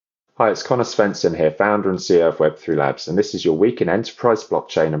Hi, it's Connor Svensson here, founder and CEO of Web3 Labs, and this is your week in enterprise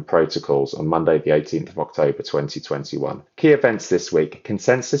blockchain and protocols on Monday, the 18th of October, 2021. Key events this week: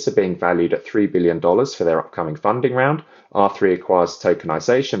 ConsenSys are being valued at $3 billion for their upcoming funding round. R3 acquires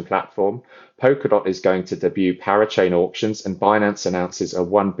tokenization platform. Polkadot is going to debut parachain auctions, and Binance announces a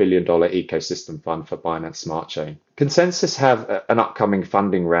 $1 billion ecosystem fund for Binance Smart Chain. ConsenSys have an upcoming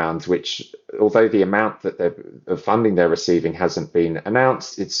funding round, which, although the amount that the funding they're receiving hasn't been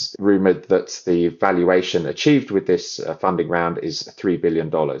announced, it's rumored that the valuation achieved with this funding round is $3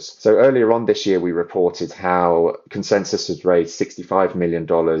 billion. So earlier on this year, we reported how ConsenSys has raised $65 million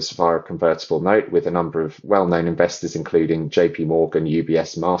via a convertible note with a number of well-known investors, including JP Morgan,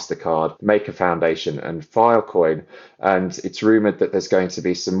 UBS, MasterCard, Maker Foundation, and Filecoin. And it's rumored that there's going to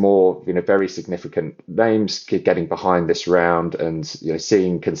be some more, very significant names getting behind this round, and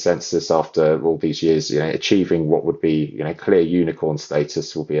seeing ConsenSys after all these years, achieving what would be clear unicorn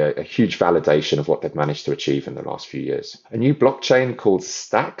status will be a huge validation of what they've managed to achieve in the last few years. A new blockchain called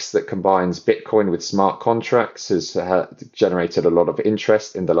Stacks that combines Bitcoin with smart contracts has generated a lot of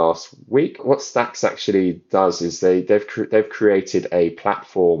interest in the last week. What Stacks actually does is they've created a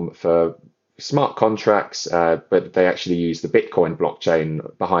platform for smart contracts, but they actually use the Bitcoin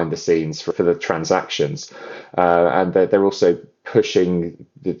blockchain behind the scenes for the transactions. And they're also pushing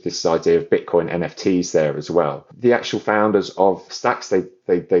this idea of Bitcoin NFTs there as well. The actual founders of Stacks,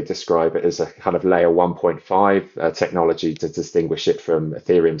 they describe it as a kind of layer 1.5 technology to distinguish it from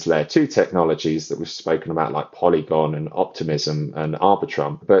Ethereum's layer 2 technologies that we've spoken about, like Polygon and Optimism and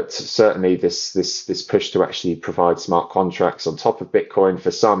Arbitrum. But certainly this push to actually provide smart contracts on top of Bitcoin,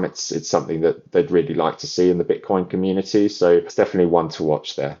 for some, it's something that they'd really like to see in the Bitcoin community. So it's definitely one to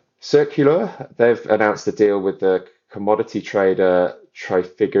watch there. Circular, they've announced a deal with the commodity trader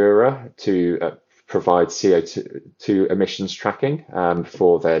Trafigura to provide CO2 emissions tracking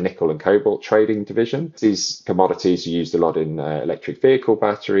for their nickel and cobalt trading division. These commodities are used a lot in electric vehicle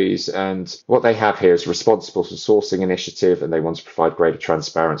batteries, and what they have here is a responsible sourcing initiative, and they want to provide greater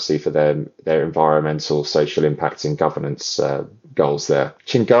transparency for their environmental, social impact and governance goals there.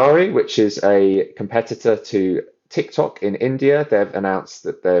 Chingari, which is a competitor to TikTok in India, they've announced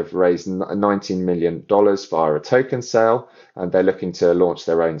that they've raised $19 million via a token sale, and they're looking to launch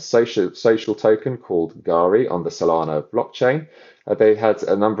their own social token called Gari on the Solana blockchain. They've had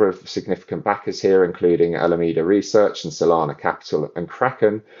a number of significant backers here, including Alameda Research and Solana Capital and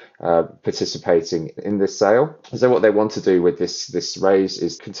Kraken participating in this sale. So what they want to do with this raise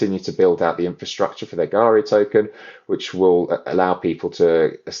is continue to build out the infrastructure for their Gari token, which will allow people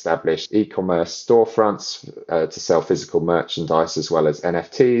to establish e-commerce storefronts to sell physical merchandise as well as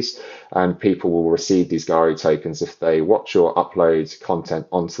NFTs. And people will receive these Gari tokens if they watch or upload content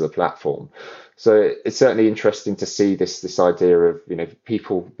onto the platform. So it's certainly interesting to see this idea of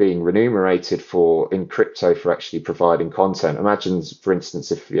people being remunerated in crypto for actually providing content. Imagine, for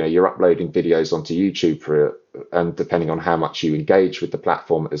instance, if you're uploading videos onto YouTube and depending on how much you engage with the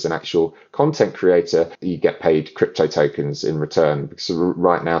platform as an actual content creator, you get paid crypto tokens in return. So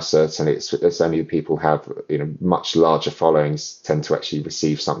right now, certainly, it's only people who have much larger followings tend to actually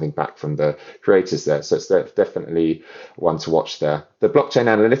receive something back from the creators there. So it's definitely one to watch there. The blockchain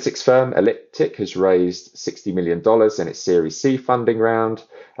analytics firm Elliptic has raised $60 million in its Series C funding round.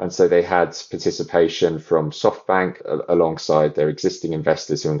 And so they had participation from SoftBank alongside their existing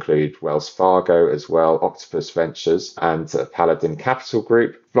investors, who include Wells Fargo as well, Octopus Ventures and Paladin Capital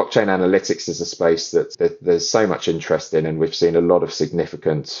Group. Blockchain analytics is a space that there's so much interest in, and we've seen a lot of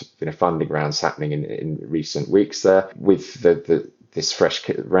significant funding rounds happening in recent weeks there. With this fresh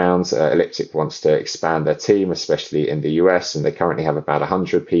round, Elliptic wants to expand their team, especially in the US, and they currently have about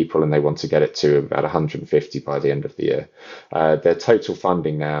 100 people, and they want to get it to about 150 by the end of the year. Their total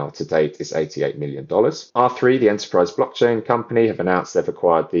funding now to date is $88 million. R3, the enterprise blockchain company, have announced they've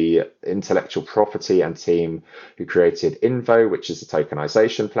acquired the intellectual property and team who created Invo, which is a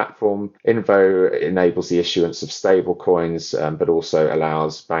tokenization platform. Invo enables the issuance of stable coins, but also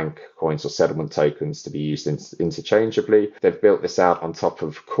allows bank coins or settlement tokens to be used interchangeably. They've built this out on top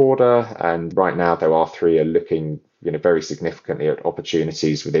of Corda, and right now though R3 are looking very significantly at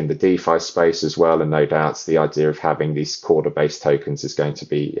opportunities within the DeFi space as well, and no doubt the idea of having these Corda-based tokens is going to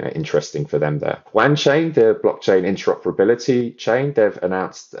be interesting for them there. WANchain, the blockchain interoperability chain, they've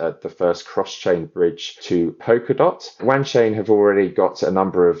announced the first cross-chain bridge to Polkadot. WANchain have already got a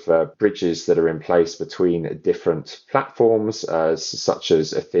number of bridges that are in place between different platforms, such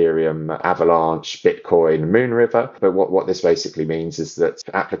as Ethereum, Avalanche, Bitcoin, Moonriver. But what this basically means is that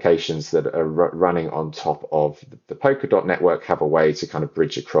applications that are running on top of the Polkadot network have a way to kind of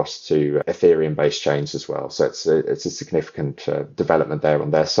bridge across to Ethereum-based chains as well. So it's a significant development there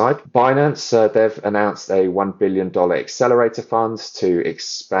on their side. Binance, they've announced a $1 billion accelerator fund to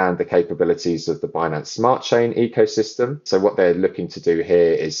expand the capabilities of the Binance Smart Chain ecosystem. So what they're looking to do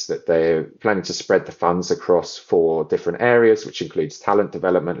here is that they're planning to spread the funds across 4 different areas, which includes talent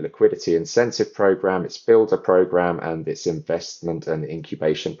development, liquidity incentive program, its builder program, and its investment and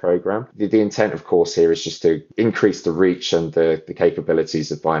incubation program. The intent, of course, here is just to increase the reach and the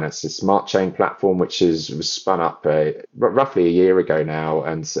capabilities of Binance's Smart Chain platform, which was spun up roughly a year ago now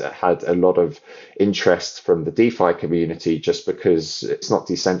and had a lot of interest from the DeFi community, just because it's not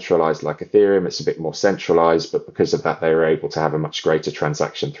decentralized like Ethereum, it's a bit more centralized, but because of that, they were able to have a much greater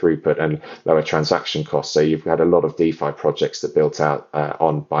transaction throughput and lower transaction costs. So you've had a lot of DeFi projects that built out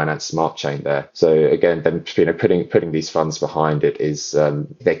on Binance Smart Chain there. So again, then putting these funds behind it is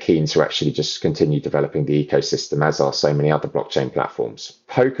they're keen to actually just continue developing the ecosystem, as are so many other blockchain platforms.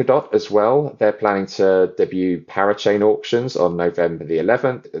 Polkadot as well, they're planning to debut parachain auctions on November the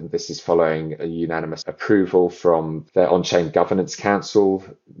 11th, and this is following a unanimous approval from their on-chain governance council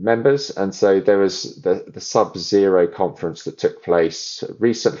members. And so there was the Sub-Zero conference that took place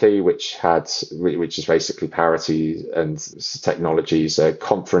recently, which is basically Parity and Technologies, a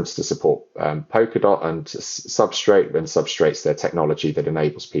conference to support Polkadot and Substrate. And Substrate's their technology that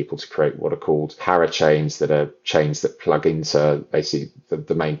enables people to create what are called parachains, that are chains that plug into basically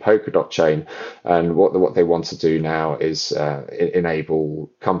the main Polkadot chain. And what they want to do now is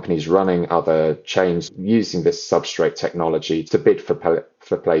enable companies running other chains using this Substrate technology to bid for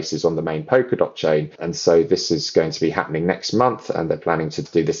places on the main Polkadot chain. And so this is going to be happening next month, and they're planning to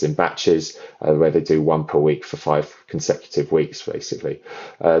do this in batches where they do 1 per week for 5 consecutive weeks, basically.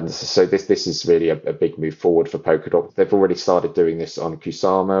 So this is really a big move forward for Polkadot. They've already started doing this on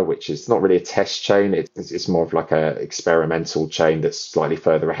Kusama, which is not really a test chain. It's more of like a experimental chain that's slightly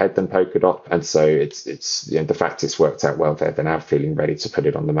further ahead than Polkadot. And so it's the fact it's worked out well there, they're now feeling ready to put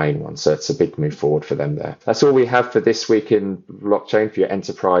it on the main one. So it's a big move forward for them there. That's all we have for this week in blockchain for your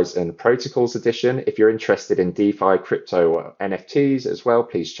Enterprise and Protocols edition. If you're interested in DeFi, crypto, or NFTs as well,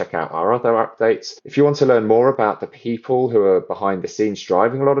 please check out our other updates. If you want to learn more about the people who are behind the scenes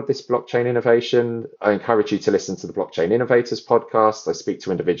driving a lot of this blockchain innovation, I encourage you to listen to the Blockchain Innovators podcast. I speak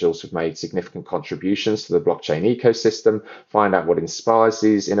to individuals who've made significant contributions to the blockchain ecosystem, find out what inspires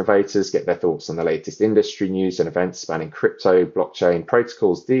these innovators, get their thoughts on the latest industry news and events spanning crypto, blockchain,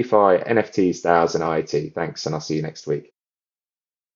 protocols, DeFi, NFTs, DAOs, and IoT. Thanks, and I'll see you next week.